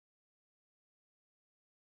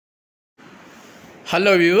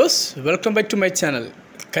Hello viewers, welcome back to my channel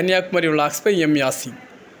Kanyakumari Vlogs by M. Yasin.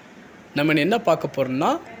 நம்ம என்ன பார்க்க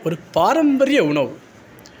போறோம்னா ஒரு பாரம்பரிய உணவு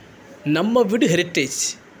நம்ம வீடு ஹெரிட்டேஜ்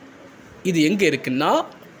இது எங்க இருக்குன்னா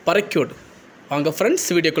பரைக்கோடு வாங்க फ्रेंड्स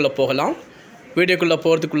வீடியோக்குள்ள போகலாம் வீடியோக்குள்ள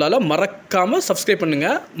போறதுக்குள்ளால மறக்காம Subscribe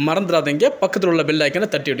பண்ணுங்க மறந்துடாதீங்க பக்கத்துல உள்ள பெல்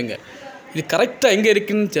ஐகானை தட்டி விடுங்க இது கரெக்ட்டா எங்க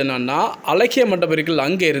இருக்குன்னு சொன்னானா அழகிய மண்டபம் இருக்குல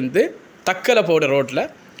அங்க இருந்து தக்கல போற ரோட்ல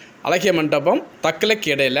அழகிய மண்டபம் தக்கலைக்கு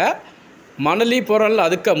இடையில மணலி போறல்ல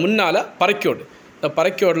அதுக்கு முன்னால பரைக்கோடு இந்த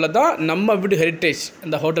பரைக்கோட்ல தான் நம்ம வீடு ஹெரிட்டேஜ்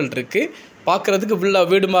அந்த ஹோட்டல் இருக்கு பார்க்கிறதுக்கு உள்ள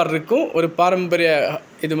வீடு மாதிரி இருக்கும் ஒரு பாரம்பரிய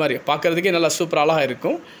இது மாதிரி பார்க்கிறதுக்கே நல்லா சூப்பர் அழகா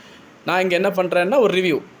இருக்கும் நான் இங்க என்ன பண்றேன்னா ஒரு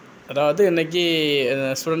ரிவ்யூ அதாவது இன்னைக்கு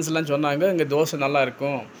ஸ்டூடண்ட்ஸ் எல்லாம் சொன்னாங்க இங்க தோசை நல்லா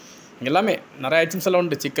இருக்கும் எல்லாமே நிறைய ஐட்டம்ஸ் எல்லாம்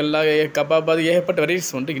உண்டு சிக்கன்ல கபாப் அது ஏகப்பட்ட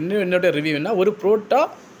வெரைட்டிஸ் உண்டு இன்னும் என்னோட ரிவ்யூனா ஒரு புரோட்டா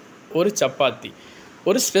ஒரு சப்பாத்தி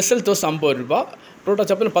ஒரு ஸ்பெஷல் தோசை 50 ரூபாய் புரோட்டா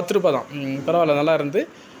சப்பாத்தி 10 ரூபாய் தான் பரவாயில்லை நல்லா இருந்து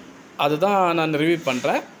அதுதான் நான் ரிவ்யூ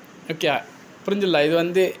பண்றேன் ஓகே புரிஞ்சல இது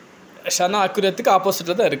வந்து ஷனா அக்குரியத்துக்கு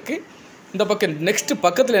ஆப்போசிட்ல தான் இருக்கு இந்த பக்கம் நெக்ஸ்ட்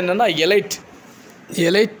பக்கத்துல என்னன்னா எலைட்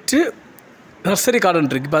நர்சரி கார்டன்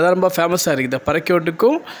இருக்கு இப்போ அது ரொம்ப ஃபேமஸா இருக்கு இந்த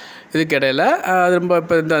பரைக்கோட்டுக்கும் இதுக்கு இடையில அது ரொம்ப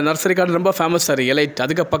இப்போ இந்த நர்சரி கார்டன் ரொம்ப ஃபேமஸா இருக்கு எலைட்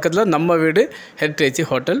அதுக்கு பக்கத்துல நம்ம வீடு ஹெரிட்டேஜ்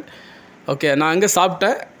ஹோட்டல் ஓகே நான் அங்க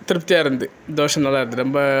சாப்பிட்டேன் திருப்தியா இருந்து தோசை நல்லா இருந்து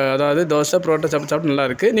ரொம்ப அதாவது தோசை புரோட்டா சாப்பிட்டு நல்லா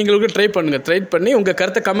இருக்கு நீங்களும் ட்ரை பண்ணுங்க ட்ரை பண்ணி உங்க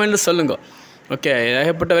கருத்தை கமெண்ட்ல சொல்லுங்க ஓகே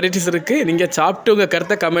ஏகப்பட்ட வெரைட்டிஸ் இருக்கு நீங்க சாப்பிட்டு உங்க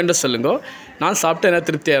கருத்தை கமெண்ட்ல சொல்லுங்க நான் சாப்பிட்டு என்ன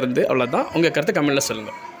திருப்தியா இருந்து அவ்வளவுதான் உங்க கருத்தை கமெண்ட்ல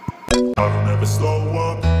சொல்லுங்க I don't ever slow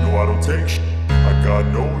up, no I don't take shit. I got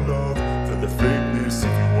no love for the fakeness.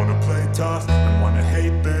 If you wanna play tough and wanna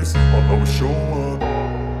hate this, I'll always show up.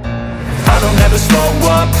 I don't ever slow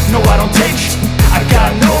up, no I don't take shit. I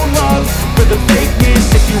got no love for the fakeness.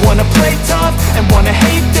 If you wanna play tough and wanna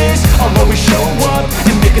hate this, I'll always show up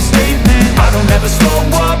and make a statement. I don't ever slow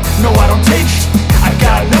up, no I don't take shit. I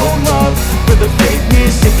got no love for the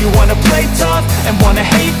fakeness. If you wanna play tough and wanna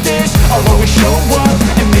hate this, I'll always show up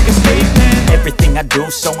and make a statement. Everything I do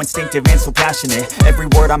so instinctive and so passionate. Every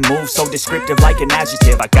word I move so descriptive like an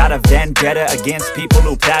adjective. I got a vendetta against people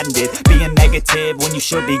who patented being negative when you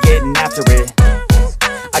should be getting after it.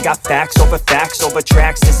 I got facts over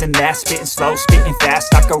tracks, this and that. Spitting slow, spitting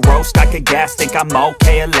fast, I could roast, I could gas. Think I'm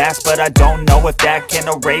okay at last, but I don't know if that can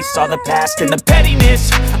erase all the past. And the pettiness,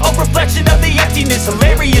 a reflection of the emptiness.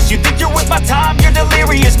 Hilarious, you think you're worth my time, you're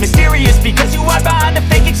delirious. Mysterious, because you hide behind a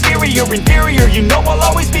fake exterior. Inferior, you know I'll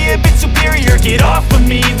always be a bit superior. Get off of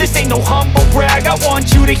me, this ain't no humble brag. I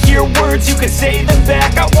want you to hear words, you can say them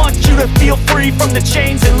back. I want you to feel free from the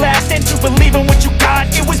chains that last, and to believe in what you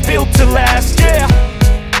got, it was built to last, yeah.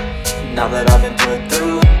 Now that I've been put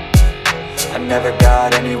through, I never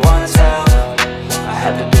got anyone's help. I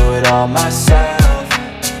had to do it all myself.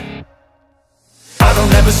 I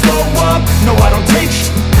don't ever slow up, no I don't take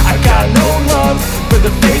shit. I got no love for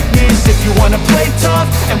the fakeness. If you wanna play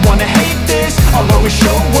tough and wanna hate this, I'll always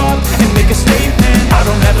show up and make a statement. I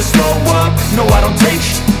don't ever slow up, no I don't take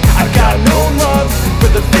shit. I got no love for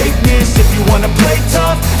the fakeness. If you wanna play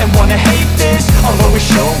tough and wanna hate this, I'll always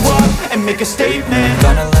show up and make a statement.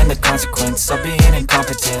 Gonna learn the consequence of being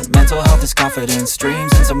incompetent. Mental health is confidence,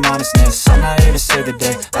 dreams and some honestness. I'm not here to save the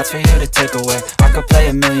day, that's for you to take away. I could play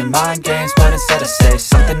a million mind games, but instead I say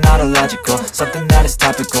something not illogical, something that is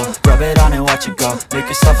topical. Rub it on and watch it go, make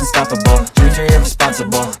yourself unstoppable. Dreams are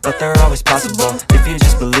irresponsible, but they're always possible. If you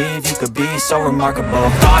just believe, you could be so remarkable.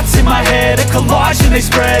 Thoughts in my head, a collage and they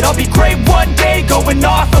spread. I'll be great one day, going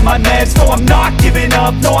off of my meds. No, I'm not giving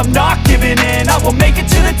up, no, I'm not giving in. I will make it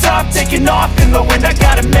to the top, taking off in the wind. I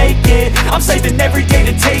gotta make it, I'm saving every day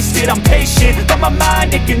to taste it. I'm patient, but my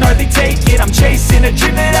mind, it can hardly take it. I'm chasing a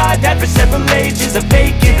dream that I've had for several ages. A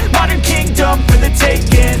vacant, modern kingdom for the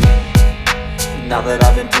taking. Now that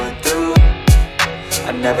I've been put through,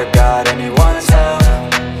 I never got anyone's help.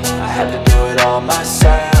 I had to do it all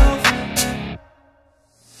myself.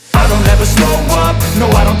 I don't ever slow up, no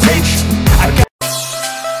I don't take shit.